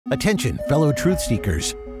Attention, fellow truth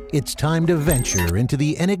seekers. It's time to venture into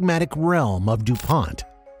the enigmatic realm of DuPont,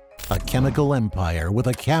 a chemical empire with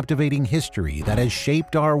a captivating history that has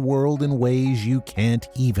shaped our world in ways you can't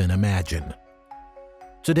even imagine.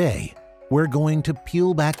 Today, we're going to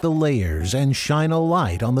peel back the layers and shine a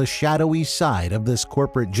light on the shadowy side of this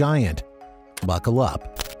corporate giant. Buckle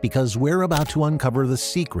up, because we're about to uncover the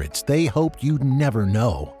secrets they hoped you'd never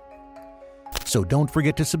know. So don't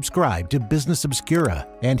forget to subscribe to Business Obscura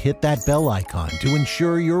and hit that bell icon to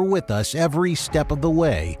ensure you're with us every step of the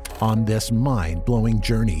way on this mind-blowing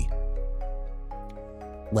journey.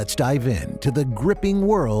 Let's dive into the gripping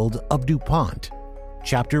world of DuPont.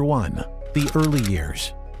 Chapter 1: The Early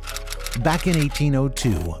Years. Back in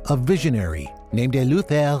 1802, a visionary named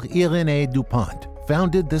Élie DuPont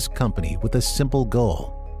founded this company with a simple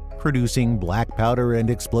goal: producing black powder and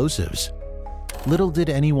explosives. Little did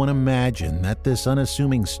anyone imagine that this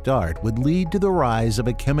unassuming start would lead to the rise of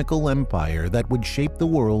a chemical empire that would shape the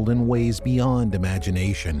world in ways beyond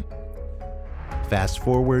imagination. Fast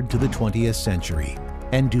forward to the 20th century,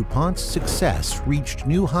 and DuPont's success reached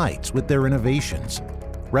new heights with their innovations,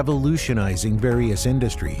 revolutionizing various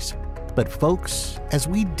industries. But folks, as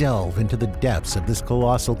we delve into the depths of this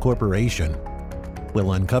colossal corporation,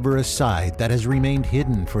 we'll uncover a side that has remained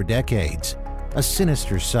hidden for decades, a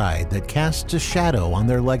sinister side that casts a shadow on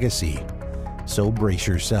their legacy. So brace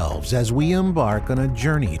yourselves as we embark on a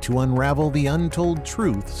journey to unravel the untold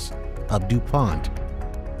truths of DuPont.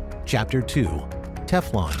 Chapter 2: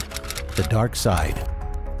 Teflon, the Dark Side.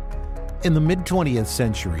 In the mid-20th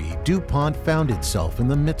century, DuPont found itself in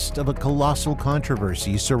the midst of a colossal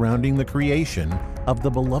controversy surrounding the creation of the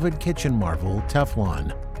beloved kitchen marvel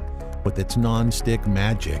Teflon. With its non-stick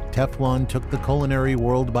magic, Teflon took the culinary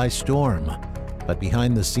world by storm. But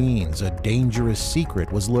behind the scenes, a dangerous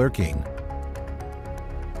secret was lurking.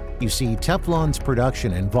 You see, Teflon's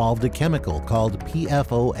production involved a chemical called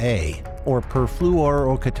PFOA, or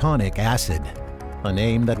perfluorocatonic acid, a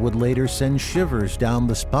name that would later send shivers down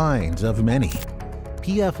the spines of many.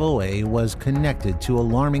 PFOA was connected to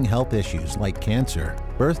alarming health issues like cancer,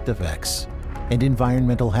 birth defects, and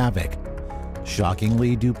environmental havoc.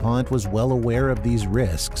 Shockingly, DuPont was well aware of these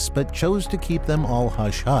risks, but chose to keep them all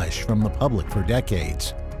hush-hush from the public for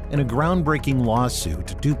decades. In a groundbreaking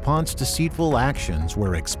lawsuit, DuPont's deceitful actions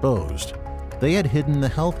were exposed. They had hidden the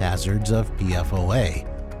health hazards of PFOA,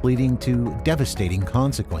 leading to devastating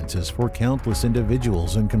consequences for countless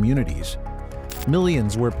individuals and communities.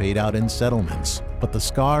 Millions were paid out in settlements, but the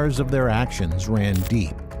scars of their actions ran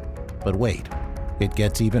deep. But wait, it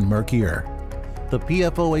gets even murkier. The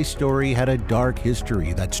PFOA story had a dark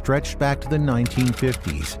history that stretched back to the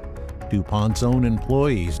 1950s. DuPont's own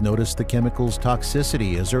employees noticed the chemical's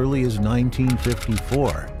toxicity as early as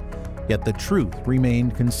 1954, yet the truth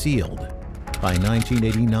remained concealed. By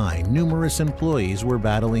 1989, numerous employees were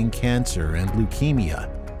battling cancer and leukemia,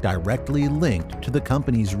 directly linked to the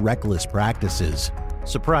company's reckless practices.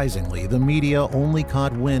 Surprisingly, the media only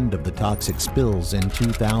caught wind of the toxic spills in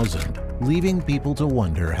 2000, leaving people to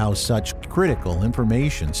wonder how such critical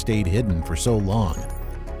information stayed hidden for so long.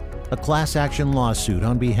 A class action lawsuit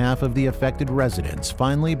on behalf of the affected residents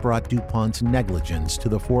finally brought DuPont's negligence to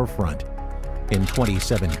the forefront. In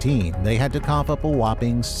 2017, they had to cough up a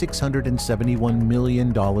whopping $671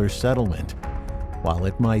 million settlement. While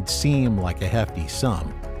it might seem like a hefty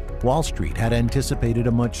sum, Wall Street had anticipated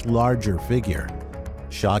a much larger figure.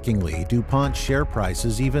 Shockingly, DuPont's share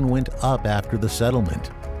prices even went up after the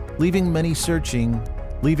settlement, leaving many scratching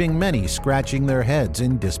their heads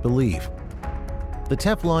in disbelief. The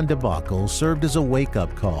Teflon debacle served as a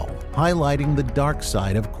wake-up call, highlighting the dark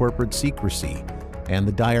side of corporate secrecy and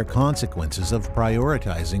the dire consequences of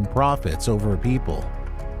prioritizing profits over people.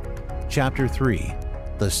 Chapter 3: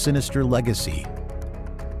 The Sinister Legacy.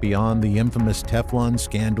 Beyond the infamous Teflon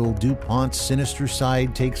scandal, DuPont's sinister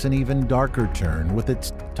side takes an even darker turn with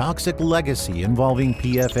its toxic legacy involving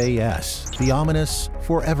PFAS, the ominous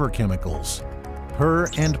forever chemicals. Per-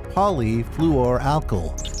 and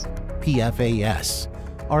polyfluoralkyl, PFAS,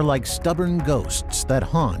 are like stubborn ghosts that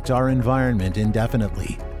haunt our environment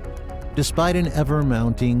indefinitely. Despite an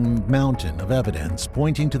ever-mounting mountain of evidence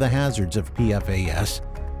pointing to the hazards of PFAS,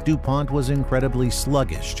 DuPont was incredibly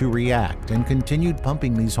sluggish to react and continued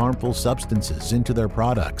pumping these harmful substances into their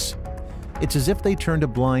products. It's as if they turned a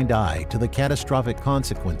blind eye to the catastrophic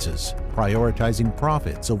consequences, prioritizing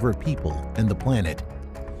profits over people and the planet.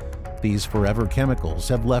 These forever chemicals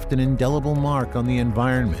have left an indelible mark on the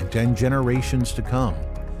environment and generations to come.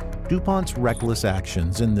 DuPont's reckless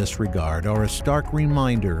actions in this regard are a stark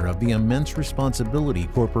reminder of the immense responsibility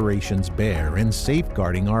corporations bear in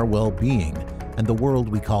safeguarding our well-being and the world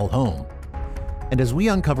we call home. And as we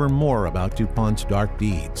uncover more about DuPont's dark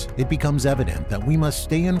deeds, it becomes evident that we must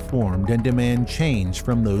stay informed and demand change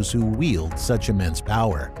from those who wield such immense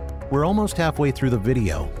power. We're almost halfway through the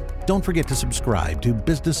video. Don't forget to subscribe to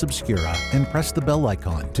Business Obscura and press the bell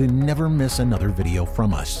icon to never miss another video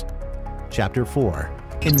from us. Chapter 4: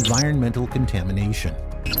 Environmental Contamination.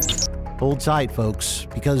 Hold tight, folks,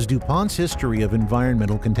 because DuPont's history of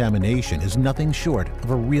environmental contamination is nothing short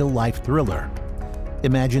of a real-life thriller.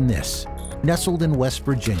 Imagine this. Nestled in West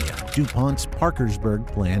Virginia, DuPont's Parkersburg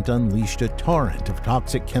plant unleashed a torrent of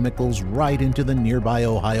toxic chemicals right into the nearby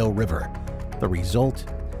Ohio River. The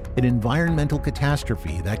result? An environmental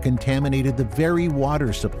catastrophe that contaminated the very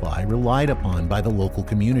water supply relied upon by the local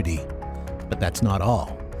community. But that's not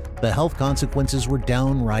all. The health consequences were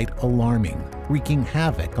downright alarming, wreaking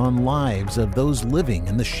havoc on lives of those living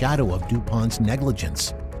in the shadow of DuPont's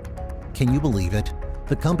negligence. Can you believe it?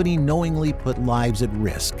 The company knowingly put lives at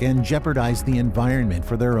risk and jeopardized the environment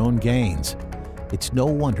for their own gains. It's no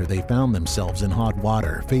wonder they found themselves in hot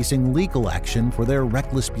water, facing legal action for their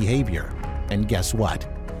reckless behavior. And guess what?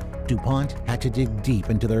 DuPont had to dig deep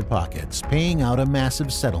into their pockets, paying out a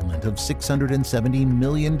massive settlement of $670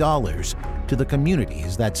 million to the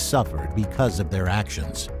communities that suffered because of their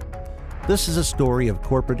actions. This is a story of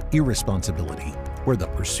corporate irresponsibility, where the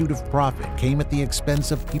pursuit of profit came at the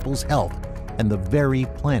expense of people's health and the very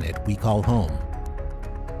planet we call home.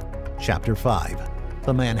 Chapter 5: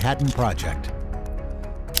 The Manhattan Project.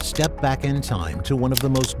 Step back in time to one of the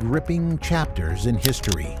most gripping chapters in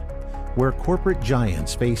history, where corporate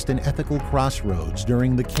giants faced an ethical crossroads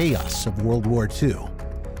during the chaos of World War II.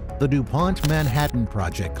 The DuPont Manhattan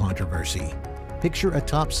Project controversy. Picture a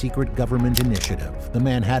top-secret government initiative, the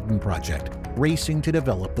Manhattan Project, racing to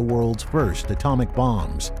develop the world's first atomic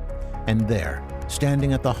bombs. And there,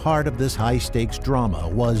 standing at the heart of this high-stakes drama,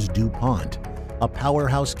 was DuPont, a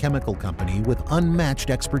powerhouse chemical company with unmatched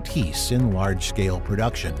expertise in large-scale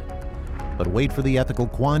production. But wait for the ethical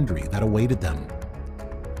quandary that awaited them.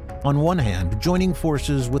 On one hand, joining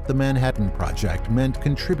forces with the Manhattan Project meant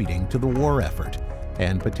contributing to the war effort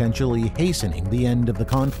and potentially hastening the end of the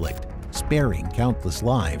conflict, sparing countless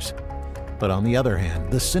lives. But on the other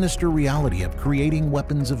hand, the sinister reality of creating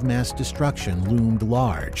weapons of mass destruction loomed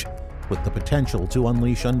large, with the potential to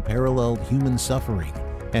unleash unparalleled human suffering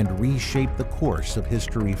and reshape the course of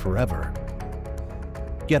history forever.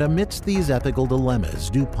 Yet amidst these ethical dilemmas,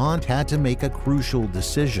 DuPont had to make a crucial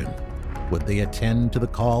decision. Would they attend to the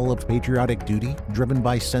call of patriotic duty, driven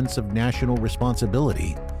by sense of national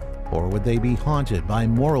responsibility, or would they be haunted by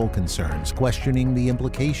moral concerns, questioning the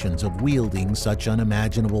implications of wielding such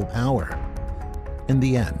unimaginable power? In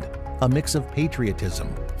the end, a mix of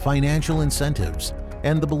patriotism, financial incentives,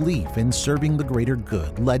 and the belief in serving the greater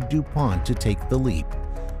good led DuPont to take the leap,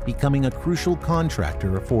 becoming a crucial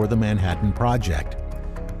contractor for the Manhattan Project.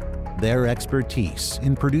 Their expertise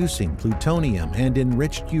in producing plutonium and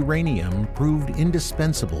enriched uranium proved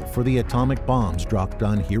indispensable for the atomic bombs dropped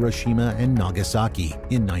on Hiroshima and Nagasaki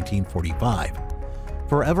in 1945,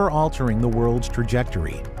 forever altering the world's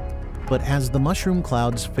trajectory. But as the mushroom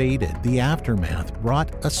clouds faded, the aftermath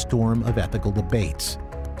brought a storm of ethical debates.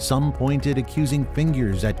 Some pointed accusing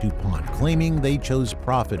fingers at DuPont, claiming they chose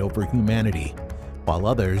profit over humanity, while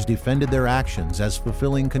others defended their actions as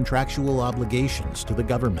fulfilling contractual obligations to the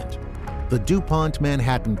government. The DuPont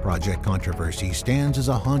Manhattan Project controversy stands as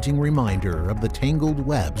a haunting reminder of the tangled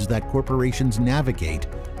webs that corporations navigate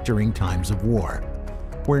during times of war,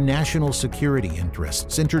 where national security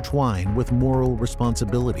interests intertwine with moral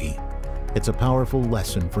responsibility. It's a powerful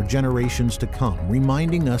lesson for generations to come,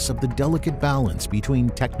 reminding us of the delicate balance between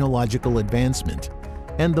technological advancement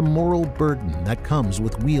and the moral burden that comes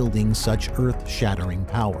with wielding such earth-shattering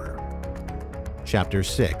power. Chapter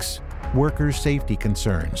 6: Worker Safety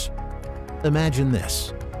Concerns. Imagine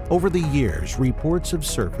this. Over the years, reports have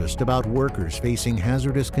surfaced about workers facing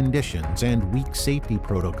hazardous conditions and weak safety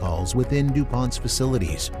protocols within DuPont's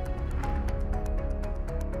facilities.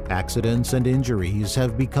 Accidents and injuries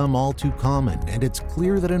have become all too common, and it's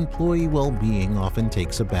clear that employee well-being often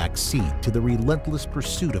takes a back seat to the relentless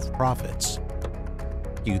pursuit of profits.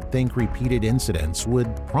 You'd think repeated incidents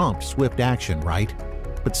would prompt swift action, right?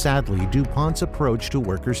 But sadly, DuPont's approach to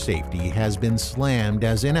worker safety has been slammed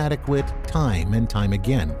as inadequate time and time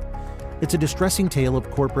again. It's a distressing tale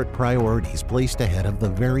of corporate priorities placed ahead of the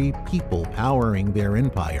very people powering their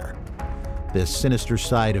empire. This sinister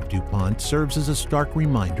side of DuPont serves as a stark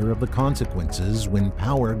reminder of the consequences when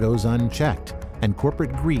power goes unchecked and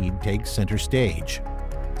corporate greed takes center stage.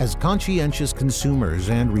 As conscientious consumers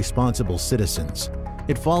and responsible citizens,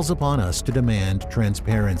 it falls upon us to demand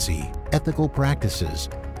transparency, ethical practices,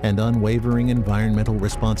 and unwavering environmental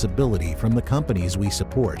responsibility from the companies we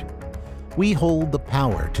support. We hold the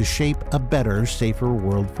power to shape a better, safer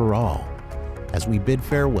world for all. As we bid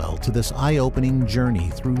farewell to this eye-opening journey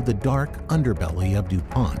through the dark underbelly of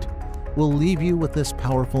DuPont, we'll leave you with this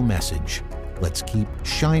powerful message. Let's keep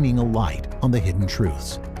shining a light on the hidden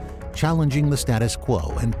truths, challenging the status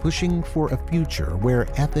quo and pushing for a future where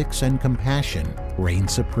ethics and compassion reign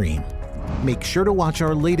supreme. Make sure to watch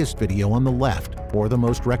our latest video on the left or the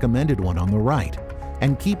most recommended one on the right,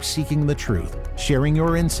 and keep seeking the truth, sharing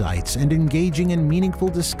your insights, and engaging in meaningful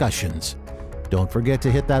discussions. Don't forget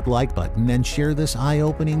to hit that like button and share this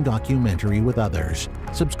eye-opening documentary with others.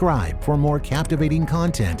 Subscribe for more captivating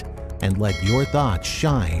content, and let your thoughts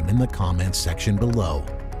shine in the comments section below.